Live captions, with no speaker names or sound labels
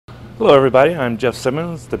Hello everybody, I'm Jeff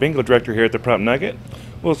Simmons, the bingo director here at the Pahrump Nugget.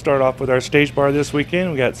 We'll start off with our stage bar this weekend.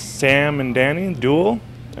 We got Sam and Danny, Duel.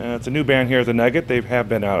 It's a new band here at the Nugget. They have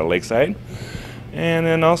been out at Lakeside. And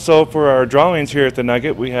then also for our drawings here at the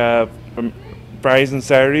Nugget, we have from Fridays and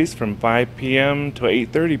Saturdays from 5 p.m. to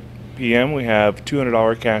 8:30 p.m. we have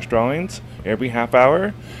 $200 cash drawings every half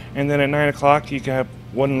hour. And then at 9 o'clock you can have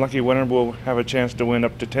one lucky winner will have a chance to win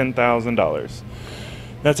up to $10,000.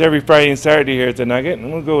 That's every Friday and Saturday here at the Nugget,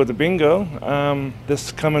 and we'll go with the bingo.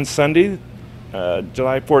 This coming Sunday,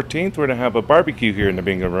 July 14th, we're going to have a barbecue here in the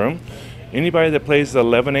bingo room. Anybody that plays the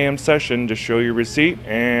 11 a.m. session, just show your receipt,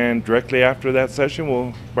 and directly after that session,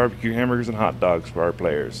 we'll barbecue hamburgers and hot dogs for our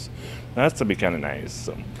players. That's going to be kind of nice.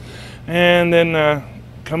 So. And then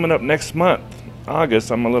coming up next month,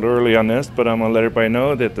 August, I'm a little early on this, but I'm going to let everybody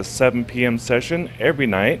know that the 7 p.m. session every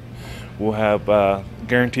night, we'll have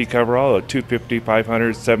guaranteed coverall of $250, $500,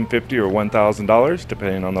 $750, or $1,000,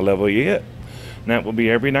 depending on the level you hit. And that will be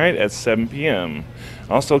every night at 7 p.m.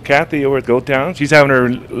 Also, Kathy over at Go Town, she's having her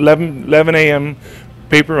 11 a.m.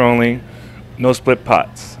 paper only, no split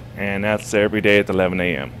pots. And that's every day at 11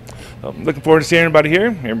 a.m. So I'm looking forward to seeing everybody here.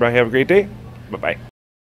 Everybody have a great day. Bye-bye.